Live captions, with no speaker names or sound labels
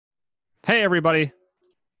Hey, everybody.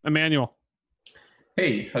 Emmanuel.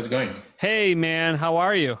 Hey, how's it going? Hey, man. How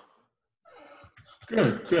are you?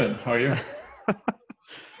 Good, good. How are you?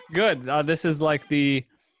 Good. This is like I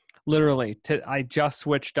just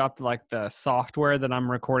switched up like the software that I'm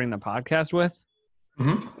recording the podcast with.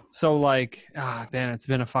 hmm So man, it's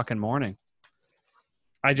been a fucking morning.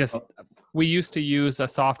 We used to use a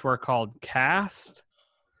software called Cast,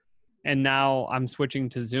 and now I'm switching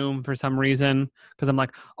to Zoom for some reason because I'm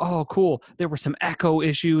like, oh, cool. There were some echo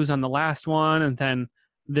issues on the last one, and then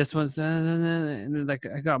this was like,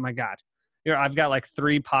 oh my god, I've got like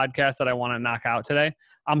 3 podcasts that I want to knock out today.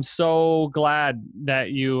 I'm so glad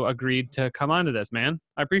that you agreed to come onto this, man.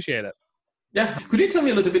 I appreciate it. Yeah. Could you tell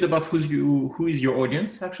me a little bit about who is your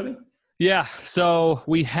audience actually? Yeah, so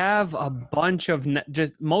we have a bunch of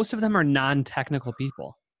just most of them are non-technical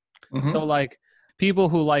people. So hmm like people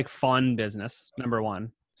who like fun business, number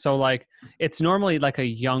one. So like it's normally like a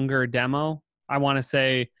younger demo. I want to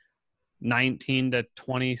say 19 to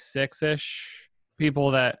 26-ish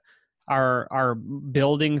people that are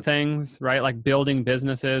building things, right? Like building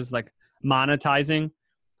businesses, like monetizing.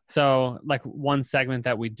 So like one segment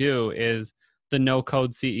that we do is the no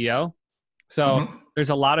code CEO. So hmm there's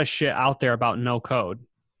a lot of shit out there about no code,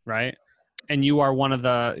 right? And you are one of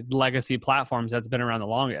the legacy platforms that's been around the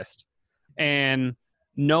longest. And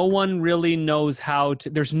no one really knows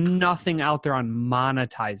there's nothing out there on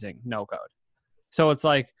monetizing no code. So it's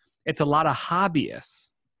a lot of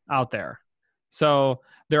hobbyists out there. So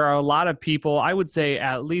there are a lot of people, I would say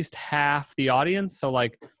at least half the audience. So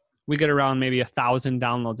like we get around maybe 1,000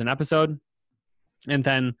 downloads an episode. And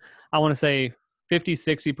then I want to say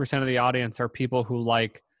 50-60% of the audience are people who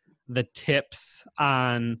like the tips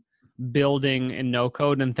on building in no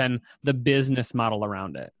code and then the business model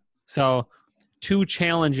around it. So 2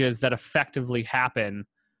 challenges that effectively happen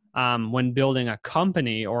when building a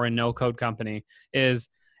company or a no code company is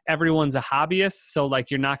everyone's a hobbyist. So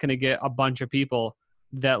like you're not going to get a bunch of people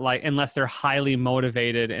that like, unless they're highly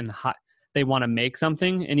motivated and they want to make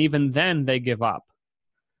something. And even then they give up.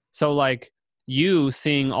 So like you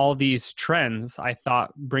seeing all these trends, I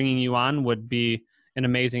thought bringing you on would be an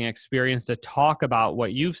amazing experience to talk about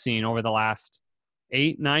what you've seen over the last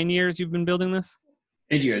 8-9 years you've been building this.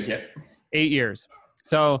 8 years, yeah. 8 years.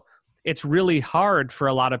 So it's really hard for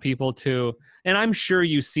a lot of people to, and I'm sure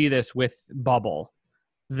you see this with Bubble,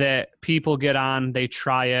 that people get on, they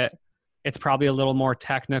try it, it's probably a little more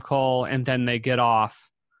technical, and then they get off,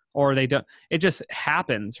 or they don't. It just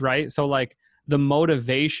happens, right? So like the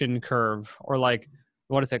motivation curve, or like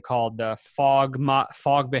what is it called, the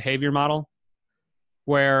fog behavior model,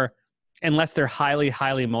 where unless they're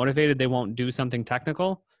highly motivated, they won't do something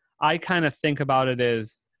technical. I kind of think about it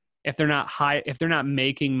as if they're not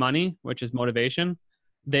making money, which is motivation,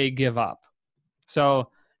 they give up.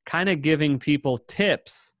 So kind of giving people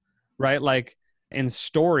tips, right? Like in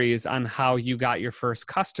stories on how you got your first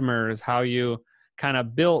customers, how you kind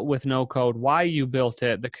of built with no code, why you built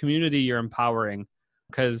it, the community you're empowering.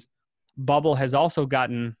 Because Bubble has also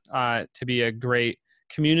gotten to be a great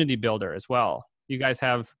community builder as well. You guys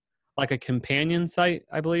have like a companion site,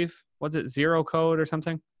 I believe. Was it Zero Code or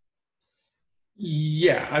something?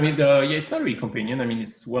 Yeah, I mean, it's not really companion. I mean,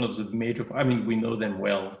 it's one of the major. I mean, we know them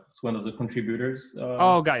well. It's one of the contributors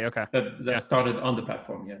Oh, got you. Okay. that Yeah. started on the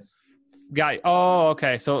platform. Yes. Got you. Oh,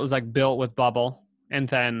 okay. So it was like built with Bubble and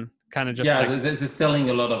then kind of just Yeah, like, they're selling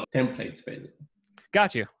a lot of templates, basically.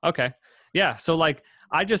 got you. Okay. Yeah. So like,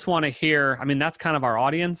 I just want to hear, I mean, that's kind of our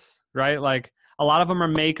audience, right? Like a lot of them are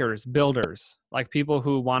makers, builders, like people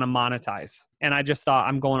who want to monetize. And I just thought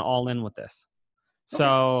I'm going all in with this. Okay.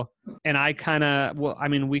 So, and I kind of, well, I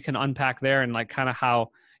mean, we can unpack there and like kind of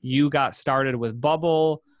how you got started with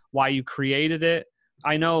Bubble, why you created it.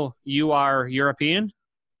 I know you are European.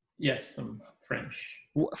 Yes, I'm French.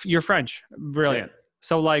 You're French. Yeah. Brilliant.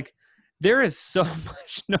 So like there is so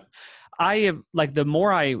much. No, I have like the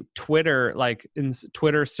more I Twitter, like in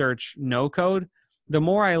Twitter search no code, the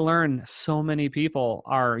more I learn so many people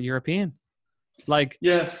are European. Like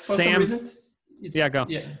Yeah, for some Sam. reasons, Yeah, it's go.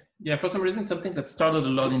 yeah. For some reason, something that started a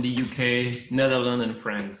lot in the UK, Netherlands, and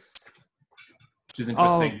France, which is Oh,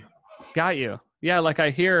 interesting. got you. Yeah, like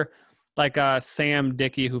I hear like Sam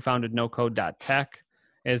Dickey, who founded NoCode.tech,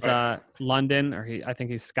 is Right. London, or I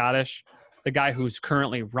think he's Scottish. The guy who's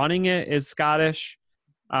currently running it is Scottish.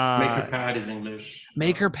 Uh, MakerPad is English.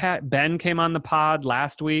 MakerPad Ben came on the pod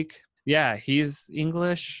last week. Yeah, he's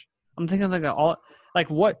English. I'm thinking like all like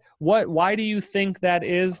what why do you think that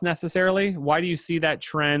is necessarily? Why do you see that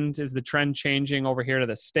trend? Is the trend changing over here to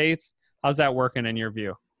the States? How's that working in your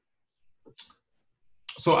view?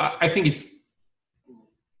 So I think it's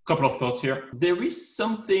couple of thoughts here. There is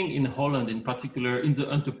something in Holland, in particular, in the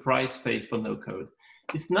enterprise space for no code.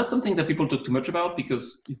 It's not something that people talk too much about because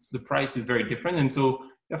the price is very different. And so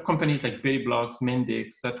you have companies like Bettyblocks,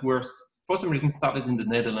 Mendix that were, for some reason, started in the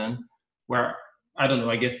Netherlands, where, I don't know,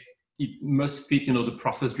 I guess it must fit, the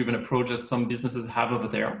process-driven approach that some businesses have over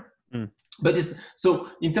there. But so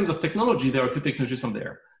in terms of technology, there are a few technologies from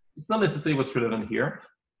there. It's not necessarily what's relevant here.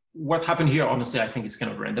 What happened here, honestly, I think is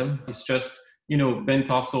kind of random. It's just, Ben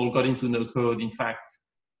Tarsel got into no code. In fact,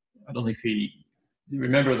 I don't know if he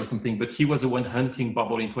remembers or something, but he was the one hunting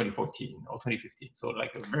Bubble in 2014 or 2015. So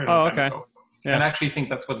like a very long time ago. Yeah. And I actually think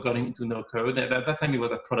that's what got him into no code. At that time, he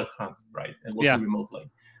was at Product Hunt, right? And working remotely.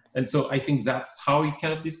 And so I think that's how he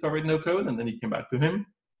kind of discovered no code. And then it came back to him.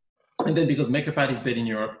 And then because MakerPad is based in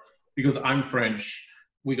Europe, because I'm French,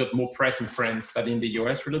 we got more press in France than in the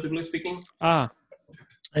US, relatively speaking.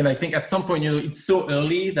 And I think at some point, it's so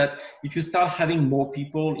early that if you start having more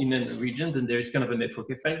people in a region, then there is kind of a network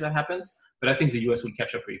effect that happens. But I think the US will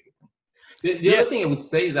catch up pretty quickly. The other thing I would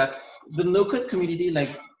say is that the no-code community,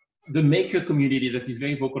 like the maker community that is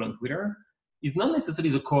very vocal on Twitter, is not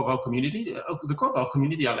necessarily the core of our community. The core of our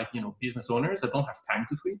community are like, business owners that don't have time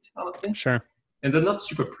to tweet, honestly. Sure. And they're not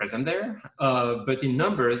super present there. But in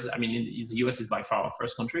numbers, I mean, the US is by far our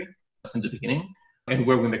first country since the beginning, and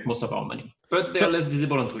where we make most of our money. But they're less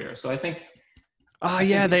visible on Twitter. So I think...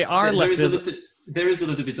 they are less visible. There is a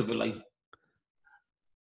little bit of a like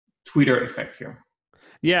Twitter effect here.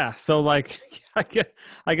 Yeah. So like,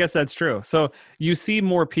 I guess that's true. So you see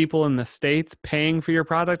more people in the States paying for your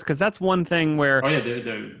product? Because that's one thing where... Oh yeah,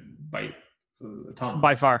 they're by a ton.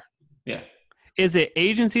 By far. Yeah. Is it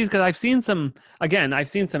agencies? Because I've seen some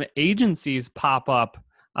agencies pop up,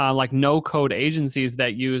 like no-code agencies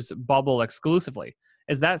that use Bubble exclusively.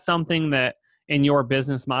 Is that something that in your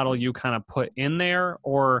business model you kind of put in there?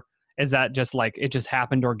 Or is that just like it just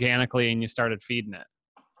happened organically and you started feeding it?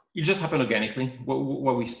 It just happened organically.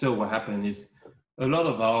 What we saw, what happened is a lot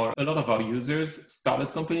of our users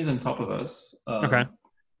started companies on top of us. Okay.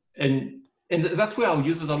 And that's where our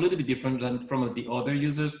users are a little bit different than from the other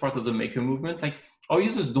users, part of the maker movement. Like our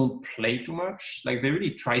users don't play too much. Like they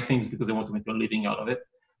really try things because they want to make a living out of it.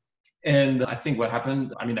 And I think what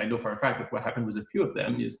happened, I mean, I know for a fact that what happened with a few of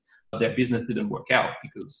them is their business didn't work out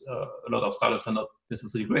because a lot of startups are not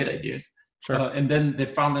necessarily great ideas. Sure. And then they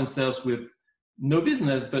found themselves with no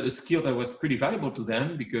business, but a skill that was pretty valuable to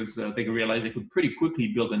them because they realized they could pretty quickly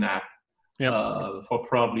build an app for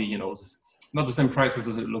probably, not the same price as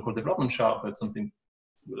a local development shop, but something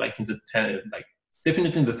like in the 10, like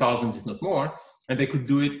definitely in the thousands, if not more. And they could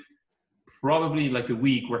do it probably like a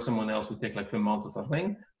week where someone else would take like a month or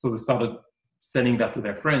something. So they started selling that to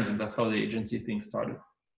their friends, and that's how the agency thing started.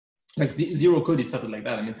 Like Zero Code, it started like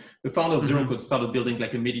that. I mean, the founder of Zero Code started building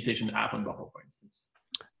like a meditation app on Bubble, for instance.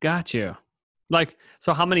 Got you. Like,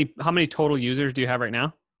 so how many total users do you have right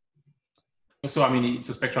now? So, I mean, it's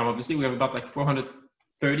a spectrum. Obviously, we have about like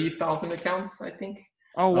 430,000 accounts, I think.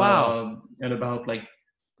 Oh, wow. And about like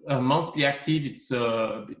monthly active, it's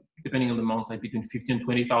depending on the months, like between 50 and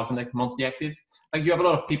 20,000 like monthly active. Like you have a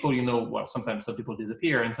lot of people, well, sometimes some people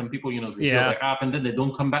disappear and some people, they build their app and then they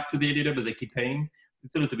don't come back to the editor, but they keep paying.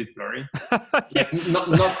 It's a little bit blurry. Like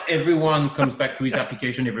not everyone comes back to his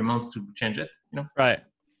application every month to change it, Right.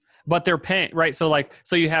 But they're paying, right? So like,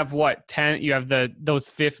 so you have what, 10, you have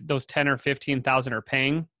those 10 or 15,000 are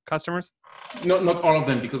paying customers? Not all of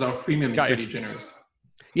them, because our freemium is pretty generous.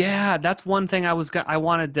 Yeah, that's one thing I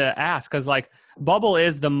wanted to ask, because like Bubble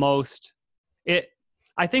is the most,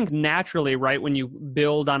 I think naturally, right, when you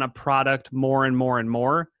build on a product more and more and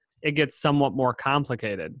more, it gets somewhat more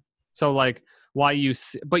complicated. So like but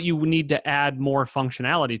you need to add more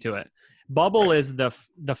functionality to it. Bubble is the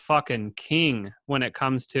fucking king when it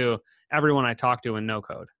comes to everyone I talk to in no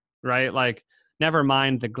code, right? Like never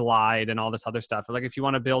mind the glide and all this other stuff. Like if you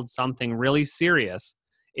want to build something really serious,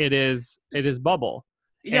 it is Bubble.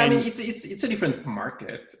 Yeah, and I mean, it's a different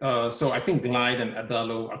market. So I think Glide and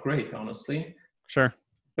Adalo are great, honestly. Sure.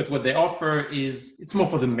 But what they offer is, it's more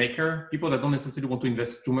for the maker, people that don't necessarily want to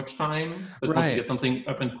invest too much time, but want to get something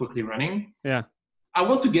up and quickly running. Yeah. I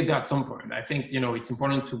want to get there at some point. I think, it's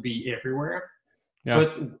important to be everywhere. Yeah.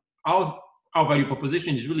 But our value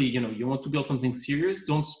proposition is really, you want to build something serious.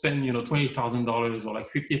 Don't spend, $20,000 or like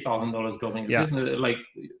 $50,000 building a business, like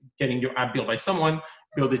getting your app built by someone,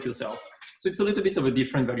 build it yourself. So it's a little bit of a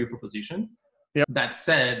different value proposition. Yep. That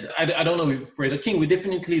said, I don't know if we're the king. We're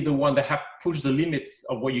definitely the one that have pushed the limits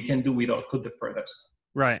of what you can do without code the furthest.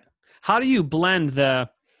 Right. How do you blend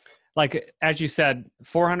like, as you said,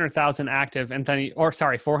 400,000 active and then,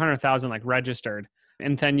 400,000 like registered.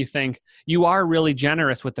 And then you think you are really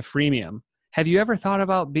generous with the freemium. have you ever thought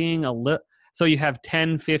about being so you have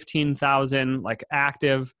 10, 15,000 like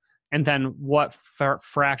active, and then what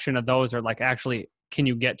fraction of those are like actually can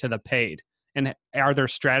you get to the paid? And are there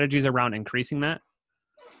strategies around increasing that?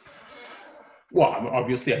 Well,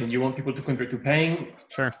 obviously, I mean, you want people to convert to paying.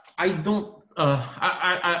 Sure. I don't.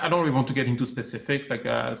 I don't really want to get into specifics. Like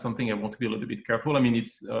something I want to be a little bit careful. I mean,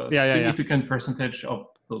 it's a significant percentage of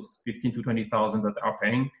those 15 to 20,000 that are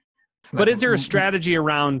paying. But is there a strategy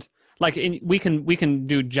around like we can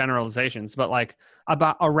do generalizations, but like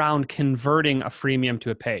around converting a freemium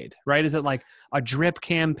to a paid, right? Is it like a drip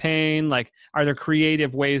campaign? Like, are there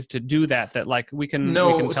creative ways to do that like we can?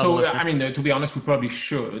 No, we can tell I mean, to be honest, we probably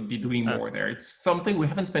should be doing more there. It's something we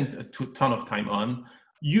haven't spent a ton of time on.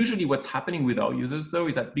 Usually what's happening with our users, though,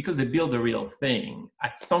 is that because they build a real thing,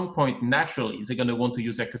 at some point, naturally, they're going to want to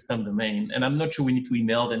use their custom domain. And I'm not sure we need to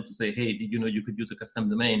email them to say, hey, did you know you could use a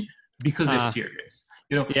custom domain? Because they're serious.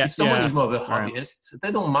 You know, if someone is more of a hobbyist,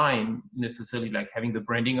 they don't mind necessarily like having the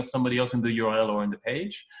branding of somebody else in the URL or in the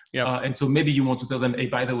page. And so maybe you want to tell them, hey,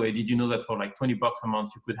 by the way, did you know that for like $20 a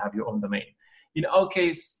month, you could have your own domain? In our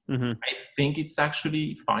case, I think it's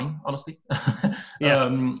actually fine, honestly,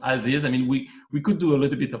 as is. I mean, we could do a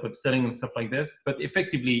little bit of upselling and stuff like this, but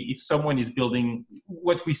effectively, if someone is building,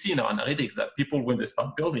 what we see in our analytics, that people, when they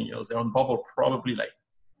start building, they're on Bubble probably like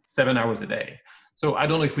 7 hours a day. So I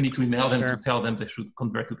don't know if we need to email them to tell them they should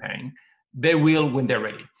convert to paying. They will when they're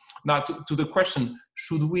ready. Now, to the question,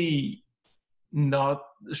 should we not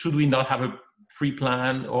have a free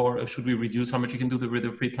plan, or should we reduce how much you can do with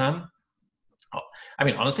a free plan? I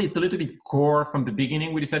mean, honestly, it's a little bit core from the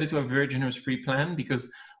beginning. We decided to have a very generous free plan because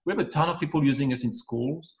we have a ton of people using us in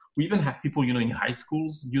schools. We even have people, in high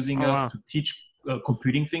schools using us to teach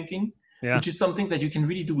computing thinking, which is something that you can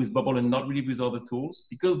really do with Bubble and not really with other tools,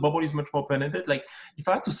 because Bubble is much more open-ended. Like, if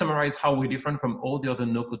I had to summarize how we're different from all the other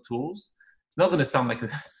no-code tools, it's not going to sound like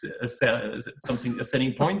a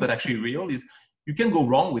selling point, but actually real, is you can go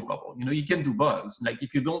wrong with Bubble. You can do bugs. Like,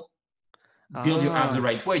 if you don't build your app the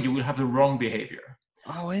right way, you will have the wrong behavior.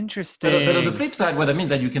 Oh, interesting. But on the flip side, what that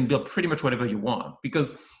means is that you can build pretty much whatever you want,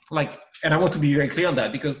 because and I want to be very clear on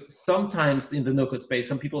that, because sometimes in the no-code space,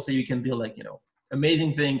 some people say you can build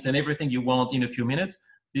amazing things and everything you want in a few minutes.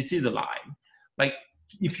 This is a lie. Like,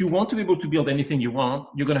 if you want to be able to build anything you want,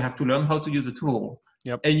 you're going to have to learn how to use a tool.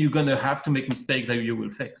 And you're going to have to make mistakes that you will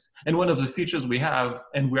fix. And one of the features we have,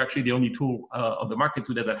 and we're actually the only tool on the market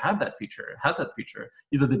today that has that feature,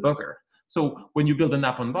 is a debugger. So when you build an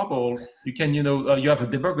app on Bubble, you can, you have a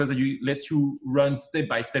debugger that lets you run step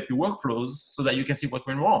by step your workflows so that you can see what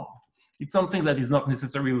went wrong. It's something that is not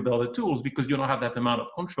necessary with other tools, because you don't have that amount of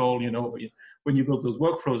control, when you build those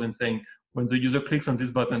workflows and saying, when the user clicks on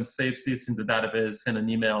this button, saves this in the database, send an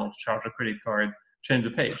email, charge a credit card, change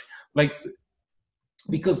the page.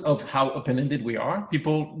 Because of how open-ended we are,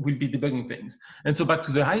 people will be debugging things. And so back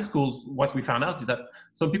to the high schools, what we found out is that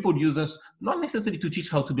some people use us not necessarily to teach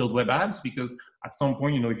how to build web apps, because at some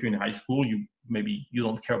point, if you're in high school, maybe you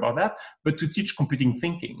don't care about that, but to teach computing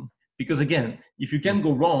thinking. Because again, if you can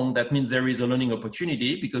go wrong, that means there is a learning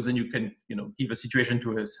opportunity, because then you can, give a situation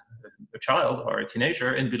to a child or a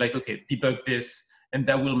teenager and be like, okay, debug this, and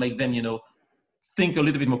that will make them, think a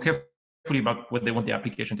little bit more carefully about what they want the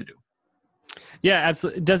application to do. Yeah,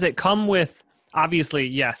 absolutely. Does it come with, obviously,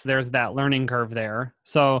 yes, there's that learning curve there.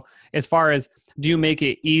 So as far as, do you make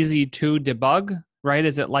it easy to debug, right?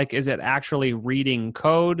 Is it actually reading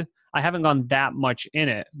code? I haven't gone that much in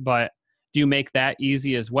it, but do you make that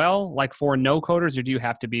easy as well? Like for no coders, or do you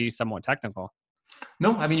have to be somewhat technical?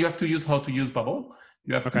 No, I mean, you have to use how to use Bubble.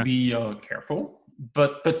 You have to be careful.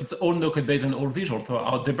 But it's all no-code based and all visual. So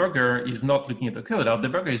our debugger is not looking at the code. Our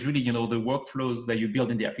debugger is really, the workflows that you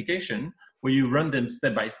build in the application, where you run them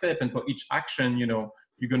step by step. And for each action,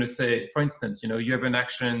 you're going to say, for instance, you have an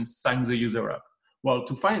action, sign the user up. Well,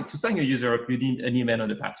 to sign a user up, you need an email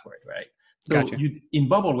and a password, right? So in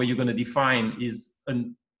Bubble, what you're going to define is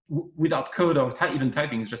without code or even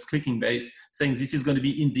typing, it's just clicking based, saying this is going to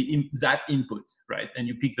be in that input, right? And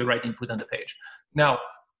you pick the right input on the page. Now,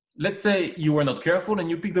 let's say you were not careful and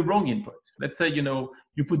you pick the wrong input. Let's say,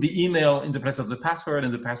 you put the email in the place of the password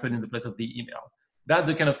and the password in the place of the email. That's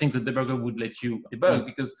the kind of things that debugger would let you debug,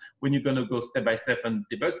 because when you're going to go step by step and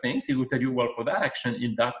debug things, it will tell you, well, for that action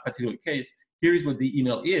in that particular case, here is what the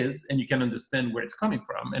email is, and you can understand where it's coming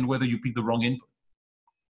from and whether you pick the wrong input.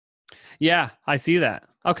 Yeah, I see that.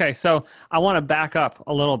 Okay, so I want to back up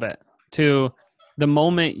a little bit to the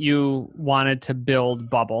moment you wanted to build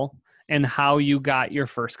Bubble and how you got your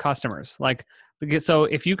first customers. So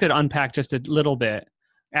if you could unpack just a little bit,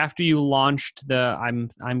 after you launched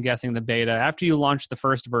I'm guessing the beta, after you launched the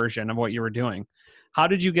first version of what you were doing, how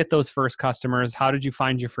did you get those first customers? How did you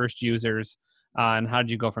find your first users? And how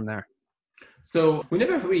did you go from there? So we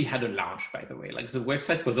never really had a launch, by the way. Like the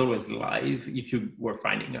website was always live if you were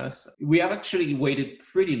finding us. We have actually waited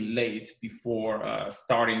pretty late before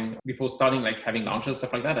starting like having launches,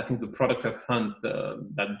 stuff like that. I think the product at Hunt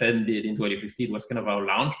that Ben did in 2015 was kind of our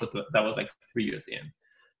launch, but that was like 3 years in.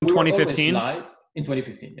 In 2015? Live in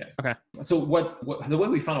 2015, yes. Okay. So what the way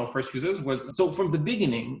we found our first users was, so from the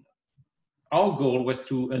beginning, our goal was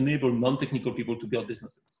to enable non-technical people to build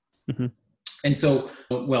businesses. Mm-hmm. And so,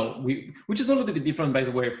 which is a little bit different, by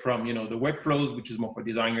the way, from, you know, the Webflows, which is more for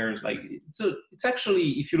designers. Like, so it's actually,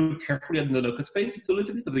 if you look carefully at the no-code space, it's a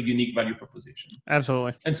little bit of a unique value proposition.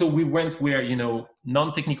 Absolutely. And so we went where, you know,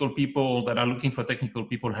 non-technical people that are looking for technical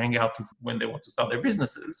people hang out when they want to start their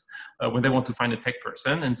businesses, when they want to find a tech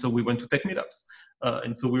person. And so we went to tech meetups.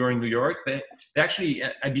 And so we were in New York. They actually,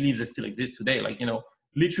 I believe they still exist today. Like, you know,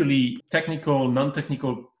 literally technical,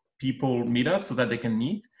 non-technical people meet up so that they can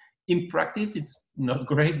meet. In practice, it's not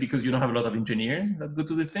great because you don't have a lot of engineers that go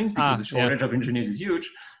to the things because the shortage of engineers is huge.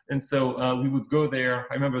 And so we would go there.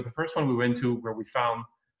 I remember the first one we went to where we found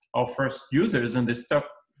our first users, and they stuck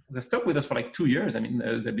with us for like 2 years. I mean,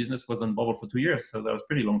 their business was on bubble for 2 years, so that was a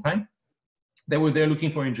pretty long time. They were there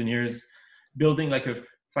looking for engineers, building like a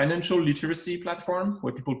financial literacy platform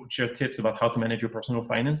where people could share tips about how to manage your personal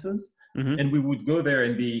finances. Mm-hmm. And we would go there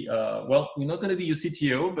and be, we're not going to be your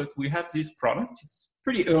CTO, but we have this product. It's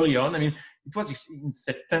pretty early on. I mean, it was in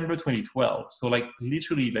September 2012. So like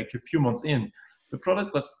literally like a few months in, the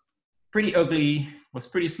product was pretty ugly, was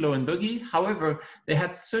pretty slow and buggy. However, they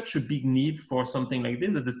had such a big need for something like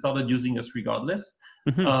this that they started using us regardless.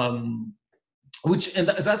 Mm-hmm.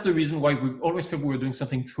 That's the reason why we always felt we were doing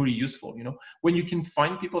something truly useful. You know, when you can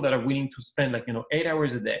find people that are willing to spend 8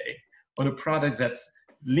 hours a day on a product that's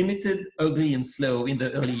limited, ugly, and slow in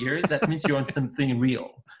the early years, that means you're on something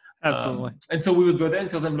real. Absolutely. And so we would go there and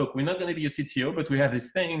tell them, look, we're not going to be a CTO, but we have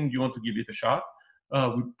this thing. You want to give it a shot?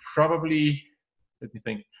 We probably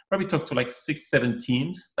talked to like 6-7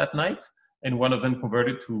 teams that night, and one of them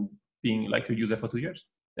converted to being like a user for 2 years,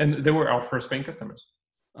 and they were our first paying customers.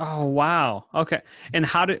 Oh, wow. Okay. And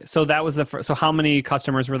so that was the first, so how many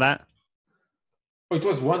customers were that? Oh, it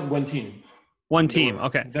was one team. One team.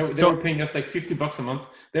 Okay. They were paying us like $50 a month.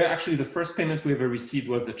 They're actually the first payment we ever received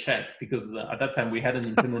was a check because at that time we hadn't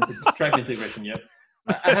implemented the Stripe integration yet.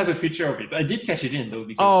 I have a picture of it. I did cash it in though.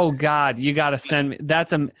 Because oh God, you got to send me.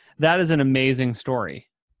 That is an amazing story.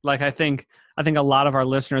 Like I think a lot of our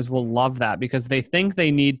listeners will love that because they think they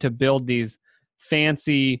need to build these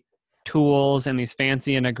fancy tools and these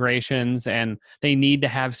fancy integrations and they need to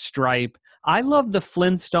have Stripe. I love the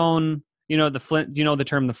Flintstone, do you know the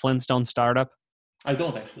term, the Flintstone startup? I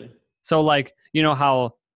don't actually. So like, you know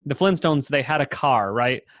how the Flintstones, they had a car,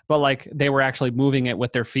 right? But like they were actually moving it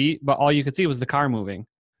with their feet, but all you could see was the car moving.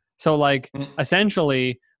 So like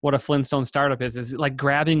essentially what a Flintstone startup is like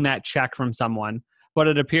grabbing that check from someone, but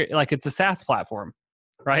it appears like it's a SaaS platform.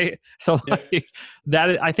 Right. So like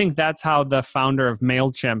I think that's how the founder of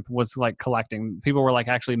MailChimp was like collecting. People were like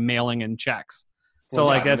actually mailing in checks. So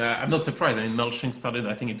I'm not surprised. I mean, MailChimp started,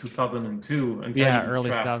 I think, in 2002. Early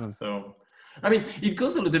 2000s. So, I mean, it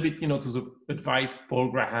goes a little bit, to the advice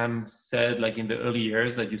Paul Graham said, like in the early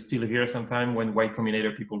years that you still hear sometimes when Y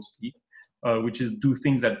Combinator people speak, which is do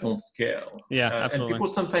things that don't scale. Yeah, absolutely. And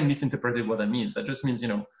people sometimes misinterpreted what that means. That just means,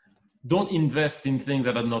 don't invest in things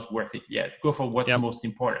that are not worth it yet. Go for what's most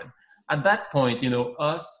important. At that point,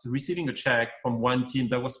 us receiving a check from one team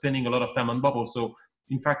that was spending a lot of time on Bubble. So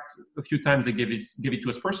in fact, a few times they gave it to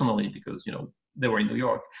us personally because, they were in New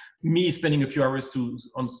York. Me spending a few hours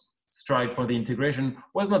on Stripe for the integration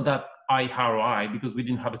was not that high ROI because we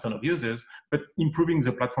didn't have a ton of users, but improving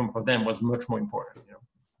the platform for them was much more important.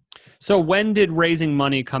 So when did raising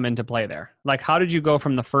money come into play there? Like, how did you go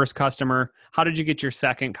from the first customer? How did you get your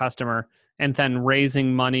second customer? And then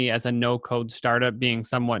raising money as a no-code startup being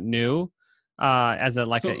somewhat new as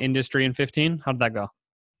an industry in 15? How did that go?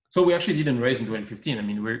 So we actually didn't raise in 2015. I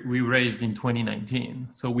mean, we raised in 2019.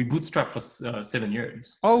 So we bootstrapped for 7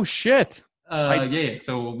 years. Oh, shit. Yeah.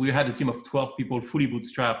 So we had a team of 12 people fully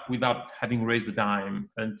bootstrapped without having raised a dime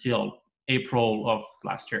until April of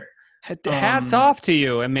last year. Hats off to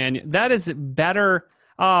you, Emmanuel. That is better.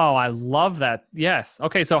 Oh, I love that. Yes.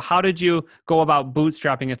 Okay. So how did you go about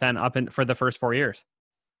bootstrapping it then for the first 4 years?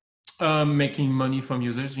 Making money from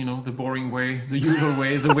users, the boring way, the usual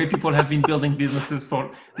way, the way people have been building businesses for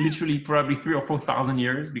literally probably 3,000 or 4,000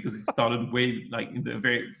 years because it started way like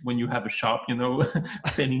when you have a shop,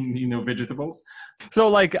 selling, vegetables.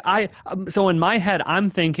 So so in my head, I'm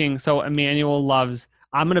thinking, so Emmanuel loves,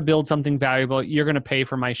 I'm going to build something valuable. You're going to pay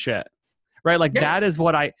for my shit. right? Like Yeah. that is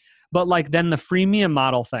what but like then the freemium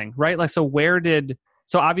model thing, right? Like,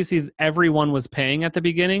 so obviously everyone was paying at the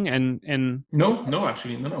beginning and No,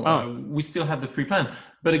 actually, no. oh, We still had the free plan.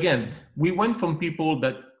 But again, we went from people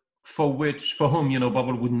for whom,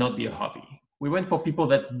 Bubble would not be a hobby. We went for people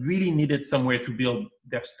that really needed somewhere to build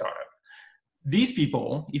their startup. These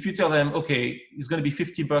people, if you tell them, okay, it's going to be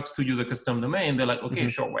 $50 to use a custom domain, they're like, okay,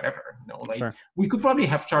 sure, whatever. sure. We could probably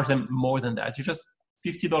have charged them more than that. You just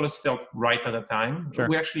 $50 felt right at the time. Sure.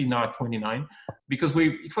 We actually now at 29 because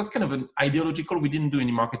it was kind of an ideological. We didn't do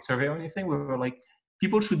any market survey or anything. We were like,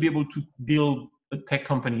 people should be able to build a tech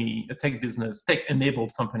company, a tech business,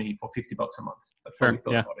 tech-enabled company for $50 a month. That's how we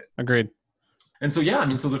thought about it. Agreed. And so,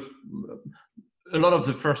 a lot of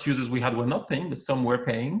the first users we had were not paying, but some were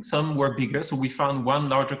paying. Some were bigger. So we found one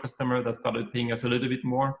larger customer that started paying us a little bit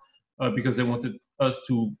more because they wanted us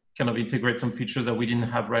to kind of integrate some features that we didn't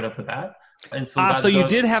have right off the bat. And so, you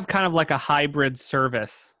did have kind of like a hybrid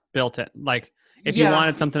service built in, like if you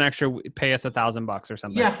wanted something extra, pay us $1,000 or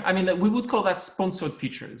something. Yeah, I mean, we would call that sponsored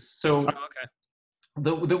features. So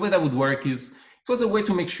the way that would work is it was a way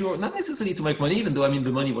to make sure, not necessarily to make money, even though, I mean,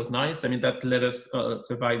 the money was nice. I mean, that let us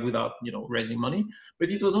survive without, raising money. But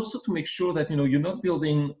it was also to make sure that, you're not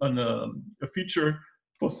building a feature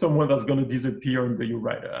for someone that's going to disappear under you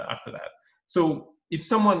right after that. So if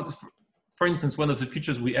someone, for instance, one of the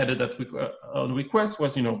features we added on request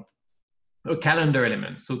was, a calendar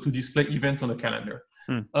element. So to display events on a calendar.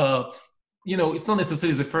 It's not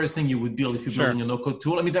necessarily the first thing you would build if you're building a no-code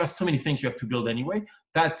tool. I mean, there are so many things you have to build anyway.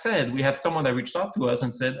 That said, we had someone that reached out to us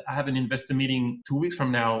and said, I have an investor meeting 2 weeks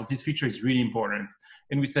from now. This feature is really important.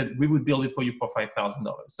 And we said, we would build it for you for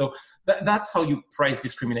 $5,000. So that's how you price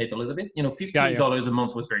discriminate a little bit. $50 a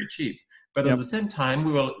month was very cheap. But at the same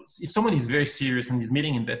time, if someone is very serious and is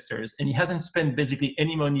meeting investors and he hasn't spent basically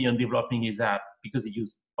any money on developing his app because he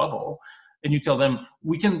used Bubble, and you tell them,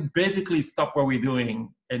 we can basically stop what we're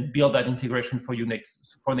doing and build that integration for you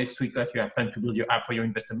next week that you have time to build your app for your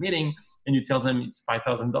investor meeting, and you tell them it's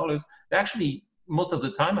 $5,000. Actually, most of the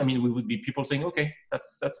time, I mean, we would be people saying, okay,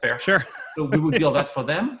 that's fair. Sure. So we would build that for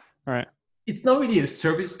them. All right. It's not really a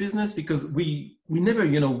service business because we never,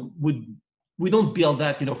 we don't build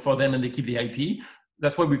that, for them and they keep the IP.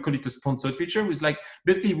 That's why we call it a sponsored feature. It's like,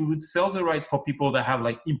 basically we would sell the right for people that have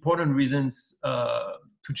like important reasons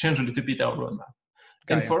to change a little bit our roadmap.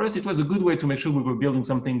 And for us, it was a good way to make sure we were building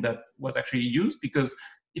something that was actually used, because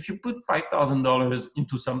if you put $5,000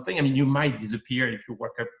 into something, I mean, you might disappear if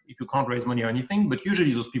you can't raise money or anything, but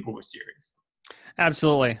usually those people were serious.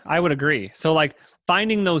 Absolutely. I would agree. So like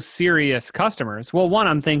finding those serious customers, well, one,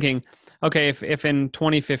 I'm thinking, okay, if in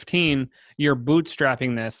 2015 you're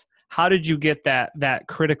bootstrapping this, how did you get that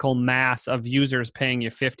critical mass of users paying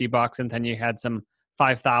you $50 and then you had some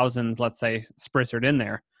 5,000s, let's say, spritzered in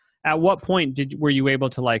there? At what point were you able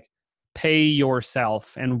to like pay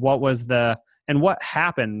yourself, and what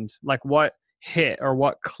happened? Like what hit or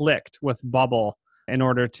what clicked with Bubble in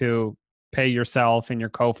order to pay yourself and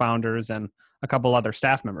your co-founders and a couple other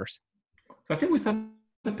staff members? So I think we started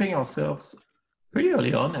paying ourselves pretty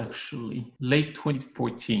early on, actually, late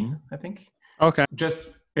 2014, I think. Okay. Just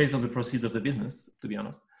based on the proceeds of the business, to be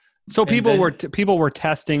honest. So people were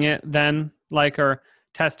testing it then, like, or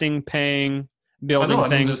testing, paying, building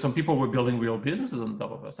things. I mean, some people were building real businesses on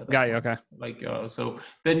top of us. Got you. Okay. Like, so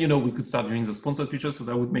then, we could start doing the sponsored features, so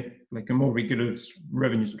that would make like a more regular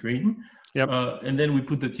revenue stream. Yep. And then we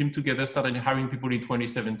put the team together, started hiring people in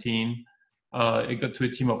 2017. It got to a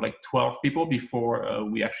team of like 12 people before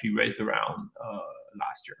we actually raised a round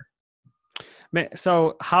last year.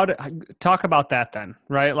 So talk about that then,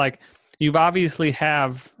 right? Like you've obviously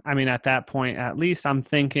at that point, at least I'm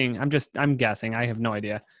guessing, I have no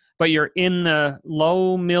idea, but you're in the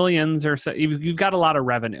low millions or so. You've got a lot of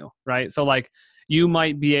revenue, right? So like you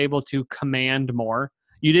might be able to command more.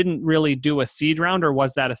 You didn't really do a seed round, or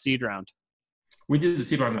was that a seed round? We did the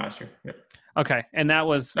seed round last year. Yeah. Okay. And that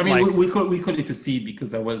was, I mean, we call it a seed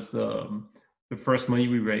because that was the first money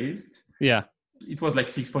we raised. Yeah. It was like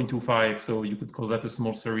 6.25, so you could call that a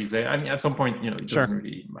small Series A. I mean, at some point, it doesn't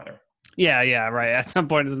really matter. Yeah, right. At some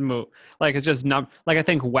point, it doesn't move. Like it's just not. Like I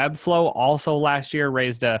think Webflow also last year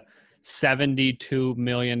raised a $72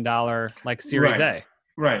 million like Series A.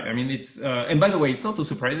 Right. I mean, it's and by the way, it's not too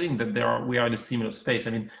surprising that we are in a similar space. I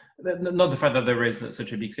mean, not the fact that they raised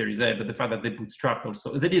such a big Series A, but the fact that they bootstrapped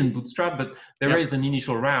also. They didn't bootstrap, but they raised an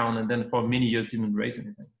initial round, and then for many years didn't raise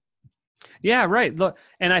anything. Yeah, right. Look,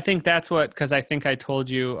 and I think that's because I think I told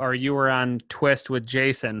you, or you were on Twist with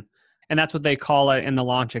Jason, and that's what they call it in the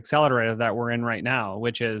launch accelerator that we're in right now,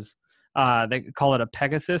 which is they call it a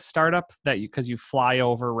Pegasus startup, because you fly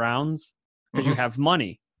over rounds because you have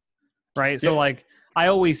money. right? So like I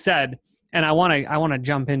always said, and I want to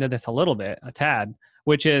jump into this a little bit, a tad,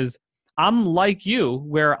 which is I'm like you,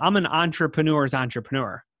 where I'm an entrepreneur's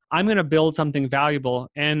entrepreneur. I'm going to build something valuable,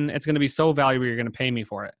 and it's going to be so valuable you're going to pay me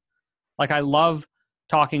for it. Like I love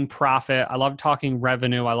talking profit. I love talking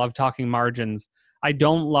revenue. I love talking margins. It's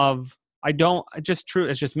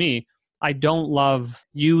just me. I don't love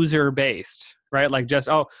user based, right? Like just,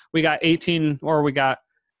 we got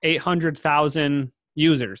 800,000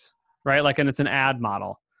 users, right? Like, and it's an ad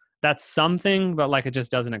model. That's something, but like, it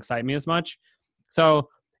just doesn't excite me as much. So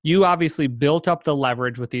you obviously built up the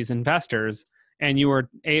leverage with these investors, and you were,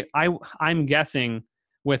 I'm guessing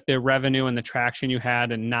with the revenue and the traction you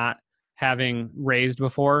had and not having raised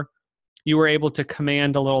before, you were able to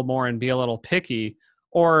command a little more and be a little picky.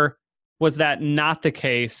 Or was that not the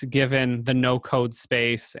case given the no code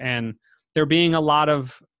space and there being a lot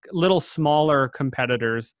of little smaller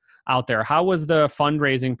competitors out there? How was the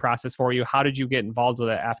fundraising process for you? How did you get involved with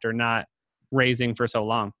it after not raising for so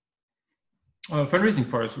long? Fundraising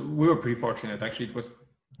for us, we were pretty fortunate. Actually, it was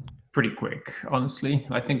pretty quick, honestly.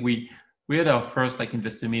 I think we had our first like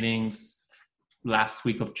investor meetings last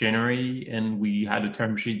week of January, and we had a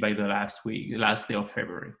term sheet by the last day of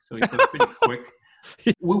February. So it was pretty quick.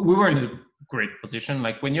 We were in a great position.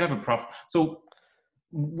 Like when you have a profit, so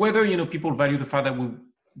whether people value the fact that we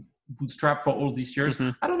bootstrap for all these years,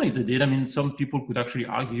 I don't know if they did. I mean, some people could actually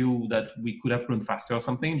argue that we could have grown faster or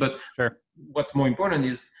something. But what's more important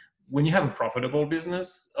is when you have a profitable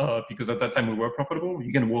business, because at that time we were profitable,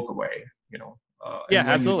 you can walk away.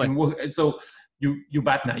 Absolutely. So you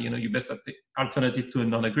bet now. Your best alternative to a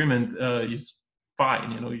non-agreement is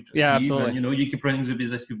fine. You just leave absolutely. And, you keep running the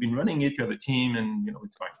business. You've been running it. You have a team, and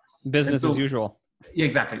it's fine. Business as usual. Yeah,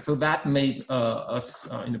 exactly. So that made us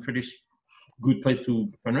in a pretty good place to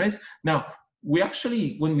fundraise. Now, we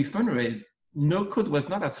actually, when we fundraised, no code was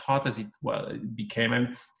not as hot as it became.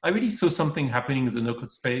 And I really saw something happening in the no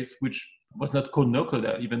code space, which was not called no code.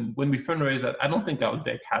 Even when we fundraised, I don't think our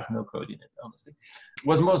deck has no code in it, honestly. It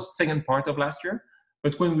was more second part of last year.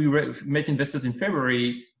 But when we met investors in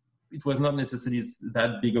February, it was not necessarily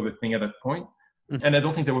that big of a thing at that point. And I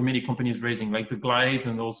don't think there were many companies raising, like the Glides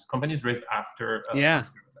and those companies raised after.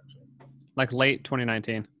 Like late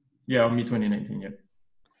 2019. Yeah, mid 2019, yeah.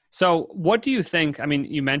 So what do you think? I mean,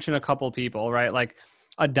 you mentioned a couple of people, right? Like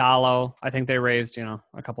Adalo, I think they raised, a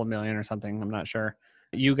couple million or something. I'm not sure.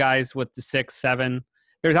 You guys with the 6, 7.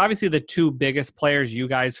 There's obviously the two biggest players, you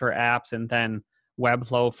guys for apps and then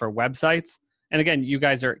Webflow for websites. And again, you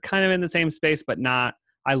guys are kind of in the same space, but not.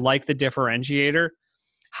 I like the differentiator.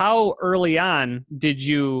 How early on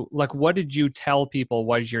what did you tell people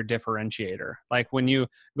was your differentiator? Like when you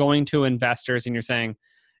going to investors and you're saying,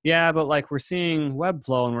 yeah, but like we're seeing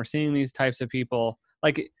Webflow and we're seeing these types of people,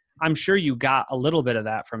 like I'm sure you got a little bit of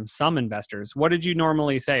that from some investors. What did you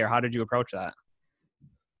normally say, or how did you approach that?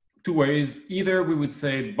 Two ways. Either we would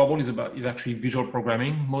say Bubble is actually visual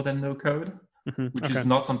programming more than no code, which is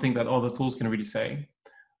not something that other tools can really say.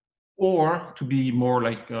 Or to be more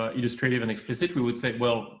like illustrative and explicit, we would say,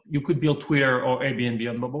 well, you could build Twitter or Airbnb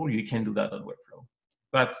on mobile. You can do that on Webflow.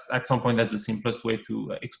 That's at some point, that's the simplest way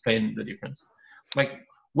to explain the difference. Like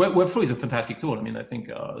Webflow is a fantastic tool. I mean, I think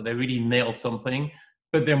they really nailed something,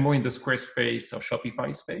 but they're more in the Squarespace or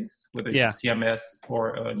Shopify space, whether it's a CMS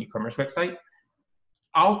or an e-commerce website.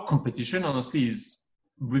 Our competition, honestly, is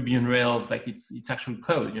Ruby on Rails. Like it's actual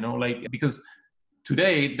code, because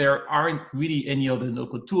today, there aren't really any other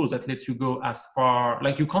no-code tools that lets you go as far.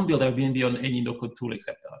 Like you can't build Airbnb on any no-code tool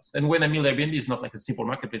except us. And when I mean Airbnb, it's not like a simple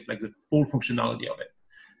marketplace, like the full functionality of it.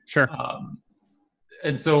 Sure.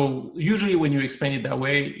 And so usually when you explain it that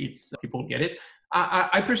way, it's people get it.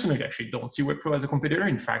 I personally actually don't see Webflow as a competitor.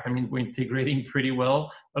 In fact, I mean, we're integrating pretty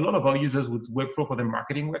well. A lot of our users would Webflow for their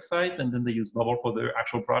marketing website, and then they use Bubble for their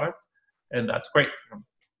actual product. And that's great.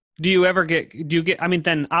 I mean,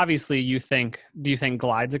 then obviously do you think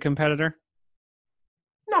Glide's a competitor?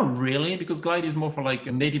 Not really, because Glide is more for like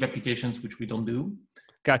native applications, which we don't do.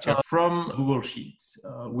 Gotcha. From Google Sheets,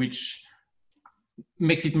 which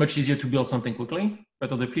makes it much easier to build something quickly.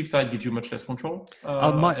 But on the flip side, gives you much less control.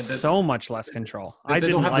 So much less control. They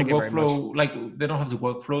don't have the workflow, like they don't have the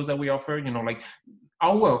workflows that we offer. Like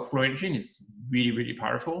our workflow engine is really, really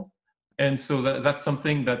powerful. And so that's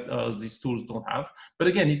something that these tools don't have. But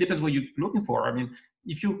again, it depends what you're looking for. I mean,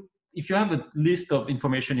 if you have a list of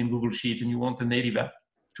information in Google Sheet and you want a native app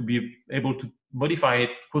to be able to modify it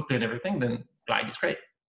quickly and everything, then Glide is great.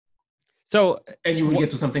 And you will get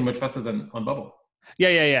to something much faster than on Bubble.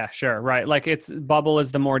 Yeah, sure, right. Like Bubble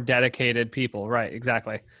is the more dedicated people, right?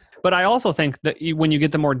 Exactly. But I also think that when you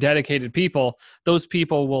get the more dedicated people, those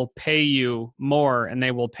people will pay you more and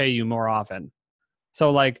they will pay you more often.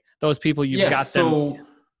 So like those people, you've got them.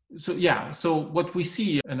 So what we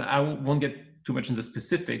see, and I won't get too much in the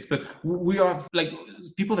specifics, but we are like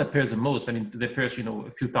people that pay us the most. I mean, they pay us, a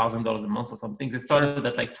few $1,000s a month or something. They started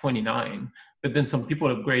at like 29, but then some people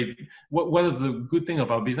upgrade. One of the good thing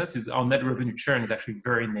of our business is our net revenue churn is actually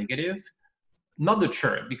very negative. Not the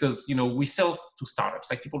churn, because we sell to startups,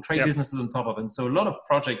 like people trade businesses on top of it. And so a lot of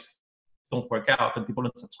projects don't work out and people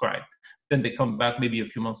don't subscribe. Then they come back maybe a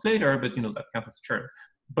few months later, but that counts as churn.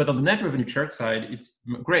 But on the net revenue churn side, it's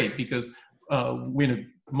great because we're in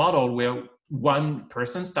a model where one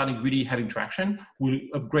person starting really having traction will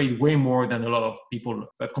upgrade way more than a lot of people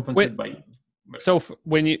that compensate by. So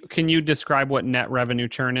can you describe what net revenue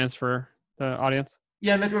churn is for the audience?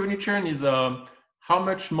 Yeah, net revenue churn is how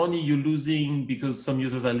much money you're losing because some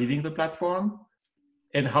users are leaving the platform,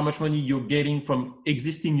 and how much money you're getting from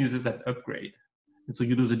existing users that upgrade. And so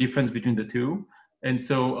you do the difference between the two. And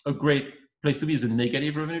so a great place to be is a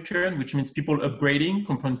negative revenue churn, which means people upgrading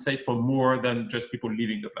compensate for more than just people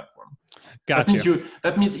leaving the platform. Gotcha.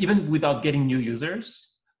 That means even without getting new users,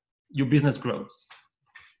 your business grows.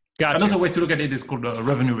 Gotcha. Another way to look at it is called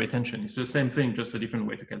revenue retention. It's the same thing, just a different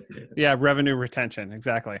way to calculate it. Yeah, revenue retention,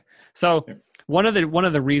 exactly. So one of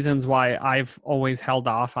the reasons why I've always held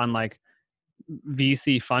off on like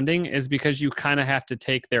VC funding is because you kind of have to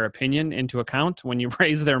take their opinion into account when you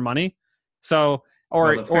raise their money. So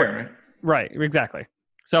that's fair, right, exactly.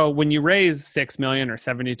 So when you raise 6 million or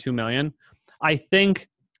 72 million, I think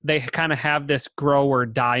they kind of have this grow or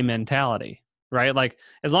die mentality, right? Like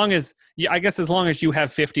as long as you have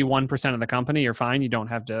 51% of the company, you're fine. You don't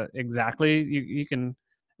have to exactly, you can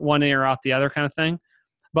one ear out the other kind of thing.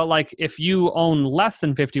 But like if you own less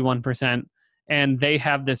than 51% and they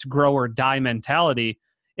have this grow or die mentality,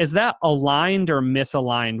 is that aligned or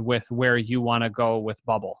misaligned with where you want to go with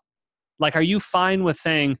Bubble? Like, are you fine with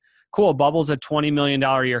saying, cool, Bubble's a $20 million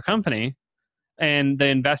a year company, and the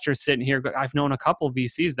investors sitting here, I've known a couple of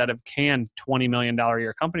VCs that have canned $20 million a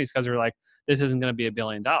year companies because they're like, this isn't going to be $1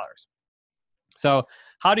 billion. So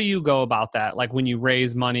how do you go about that? Like when you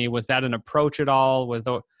raise money, was that an approach at all? Was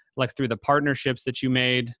like through the partnerships that you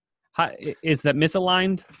made? Is that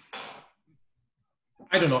misaligned?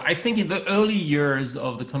 I don't know. I think in the early years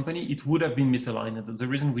of the company, it would have been misaligned. That's the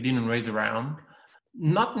reason we didn't raise a round.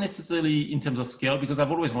 Not necessarily in terms of scale, because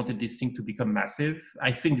I've always wanted this thing to become massive.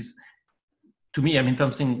 I think, to me,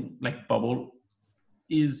 something like Bubble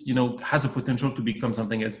is, has a potential to become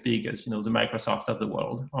something as big as, the Microsoft of the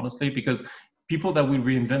world, honestly, because people that will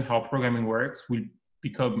reinvent how programming works will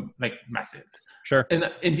become like massive. Sure. And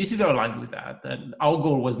VCs are aligned with that. And our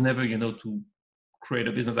goal was never, to create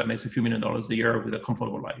a business that makes a few $1 million a year with a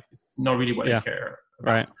comfortable life. It's not really what I care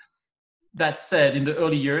about. Right. That said, in the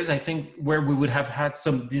early years, I think where we would have had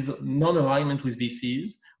some non-alignment with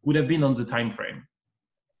VCs would have been on the time frame.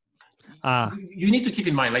 You need to keep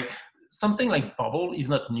in mind, like something like Bubble is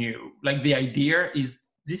not new. Like the idea is,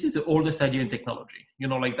 this is the oldest idea in technology.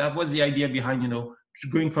 Like that was the idea behind,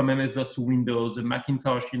 going from MS-DOS to Windows, the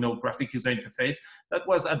Macintosh, graphic user interface. That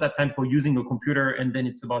was at that time for using a computer, and then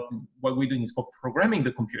it's about what we're doing is for programming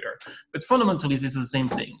the computer. But fundamentally, this is the same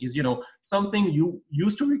thing. Is something you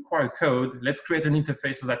used to require code. Let's create an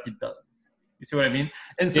interface so that it doesn't. You see what I mean?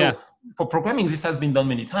 And so for programming, this has been done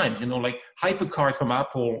many times. Like HyperCard from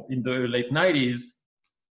Apple in the late 90s,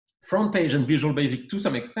 Front Page and Visual Basic to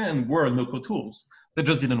some extent were no-code tools that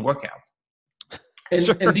just didn't work out. And,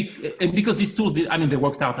 sure. and because these tools they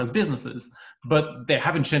worked out as businesses, but they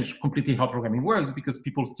haven't changed completely how programming works because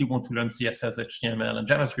people still want to learn CSS, HTML, and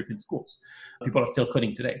JavaScript in schools. People are still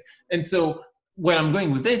coding today. And so where I'm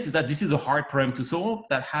going with this is that this is a hard problem to solve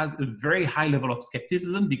that has a very high level of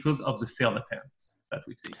skepticism because of the failed attempts that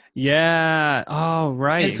we've seen. Yeah. Oh,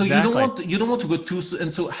 right. And so exactly. you don't want to go too soon.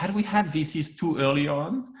 And so had we had VCs too early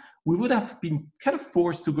on, we would have been kind of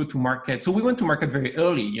forced to go to market. So we went to market very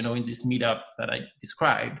early, in this meetup that I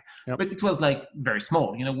described, but it was like very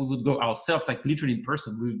small. We would go ourselves, like literally in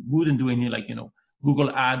person. We wouldn't do any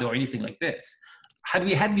Google ad or anything like this. Had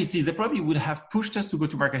we had VCs, they probably would have pushed us to go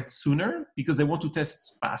to market sooner because they want to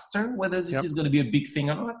test faster whether this is going to be a big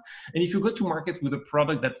thing or not. And if you go to market with a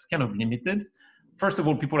product that's kind of limited, first of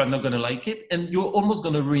all, people are not going to like it, and you're almost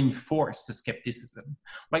going to reinforce the skepticism.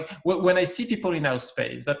 Like when I see people in our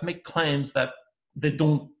space that make claims that they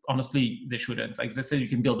don't, honestly, they shouldn't. Like they say you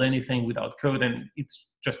can build anything without code, and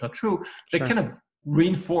it's just not true. They kind of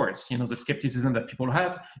reinforce, the skepticism that people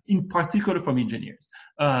have, in particular from engineers.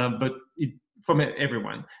 But from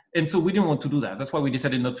everyone. And so we didn't want to do that. That's why we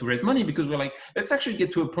decided not to raise money, because we're like, let's actually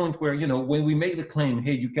get to a point where, when we make the claim,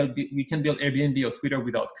 hey, we can build Airbnb or Twitter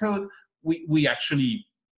without code, we actually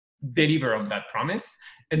deliver on that promise.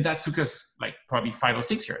 And that took us like probably 5 or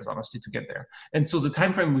 6 years, honestly, to get there. And so the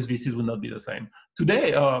time frame with VCs will not be the same.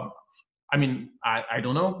 Today, I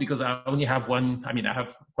don't know, because I only have one. I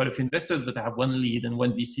have quite a few investors, but I have one lead and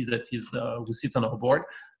one VC that is who sits on our board.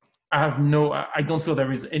 I don't feel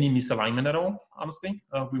there is any misalignment at all, honestly.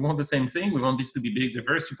 We want the same thing. We want this to be big. They're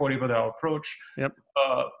very supportive of our approach. Yep.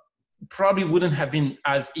 Probably wouldn't have been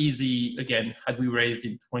as easy, again, had we raised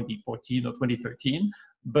in 2014 or 2013.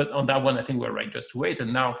 But on that one, I think we're right just to wait.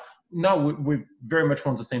 And now we very much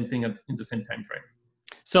want the same thing in the same time frame.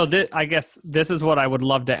 So I guess this is what I would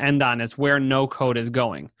love to end on, is where no code is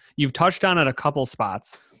going. You've touched on it a couple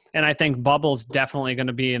spots, and I think Bubble's definitely going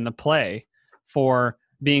to be in the play for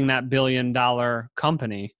being that $1 billion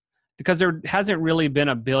company, because there hasn't really been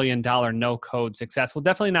a $1 billion no code success. Well,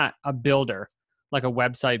 definitely not a builder, like a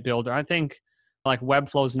website builder. I think like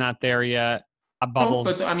Webflow's not there yet.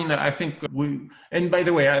 Bubbles. No, but I think and by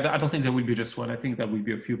the way, I don't think there will be just one. I think there will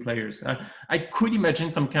be a few players. I could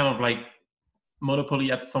imagine some kind of like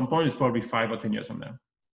monopoly at some point. Is probably 5 or 10 years from now.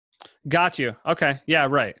 Got you. Okay. Yeah,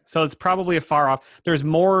 right. So it's probably a far off. There's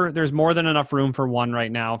more than enough room for one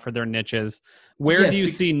right now for their niches. Where do you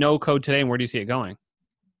see no code today, and where do you see it going?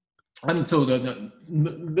 So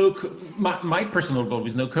my personal goal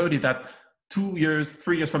with no code is that 2 years,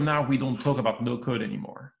 3 years from now, we don't talk about no code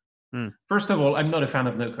anymore. First of all, I'm not a fan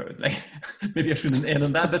of no code. Like, maybe I shouldn't end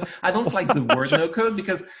on that, but I don't like the word no code,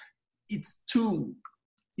 because it's too,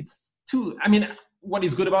 what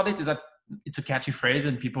is good about it is that it's a catchy phrase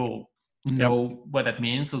and people know what that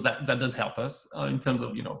means. So that does help us in terms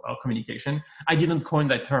of, our communication. I didn't coin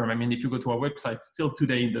that term. If you go to our website, still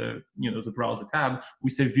today in the, the browser tab,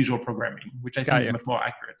 we say visual programming, which I think is much more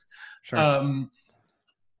accurate. Sure.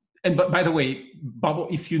 But by the way, Bubble,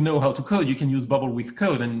 if you know how to code, you can use Bubble with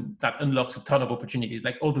code, and that unlocks a ton of opportunities.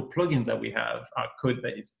 Like all the plugins that we have are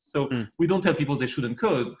code-based. So we don't tell people they shouldn't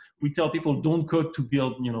code. We tell people don't code to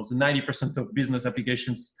build, the 90% of business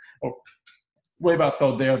applications or web apps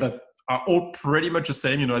out there that are all pretty much the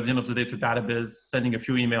same. At the end of the day, it's a database, sending a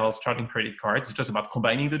few emails, charging credit cards. It's just about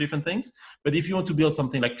combining the different things. But if you want to build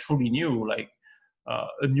something like truly new, like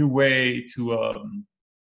a new way to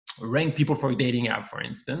rank people for a dating app, for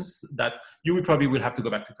instance, that you will have to go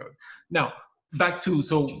back to code. Now,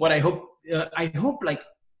 so what I hope like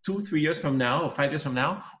 2-3 years from now or 5 years from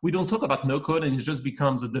now, we don't talk about no code and it just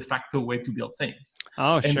becomes a de facto way to build things.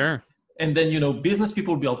 Sure. And then, business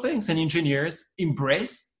people build things and engineers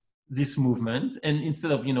embrace this movement. And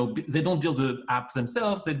instead of, they don't build the apps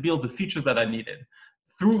themselves, they build the features that are needed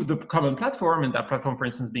through the common platform, and that platform, for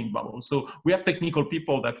instance, being Bubble. So we have technical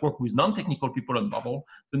people that work with non-technical people on Bubble.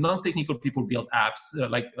 The non-technical people build apps,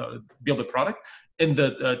 build a product, and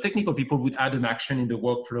the technical people would add an action in the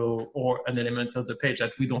workflow or an element of the page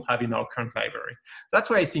that we don't have in our current library. So that's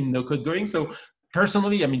where I see no code going. So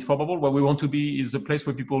personally, for Bubble, what we want to be is a place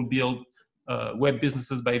where people build web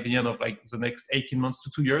businesses by the end of like the next 18 months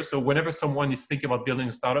to 2 years. So whenever someone is thinking about building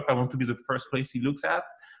a startup, I want to be the first place he looks at.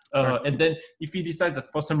 Sure. And then if he decides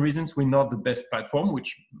that for some reasons we're not the best platform,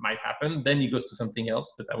 which might happen, then he goes to something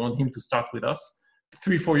else. But I want him to start with us.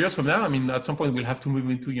 3-4 years from now, at some point we'll have to move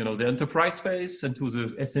into, the enterprise space and to the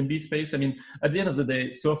SMB space. At the end of the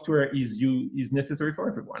day, software is necessary for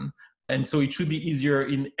everyone. And so it should be easier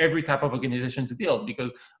in every type of organization to build,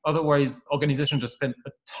 because otherwise organizations just spend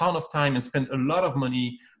a ton of time and spend a lot of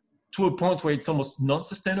money to a point where it's almost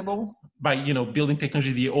non-sustainable by, building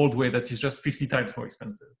technology the old way that is just 50 times more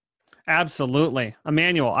expensive. Absolutely.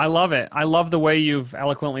 Emmanuel, I love it. I love the way you've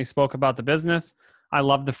eloquently spoke about the business. I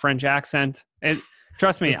love the French accent.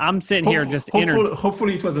 Trust me, I'm sitting here just...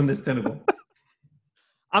 Hopefully it was understandable.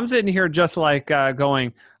 I'm sitting here just like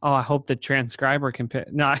going, oh, I hope the transcriber can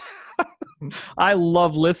pick. No, I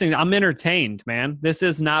love listening. I'm entertained, man. This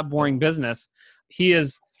is not boring business. He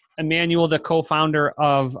is Emmanuel, the co-founder,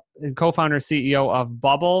 CEO of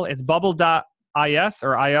Bubble. It's bubble.is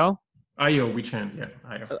or IO? IO, we chant, yeah.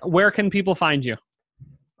 IO. Where can people find you?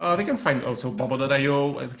 They can find also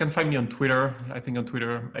bubble.io. They can find me on Twitter. I think on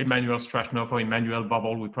Twitter, Emmanuel Strachnov or Emmanuel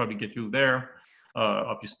Bubble will probably get you there.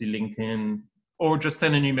 Obviously LinkedIn, or just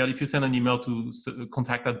send an email. If you send an email to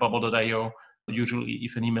contact@bubble.io, usually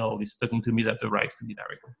if an email is talking to me, that arrives to me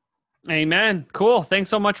directly. Amen. Cool. Thanks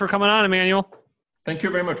so much for coming on, Emmanuel. Thank you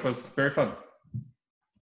very much. It was very fun.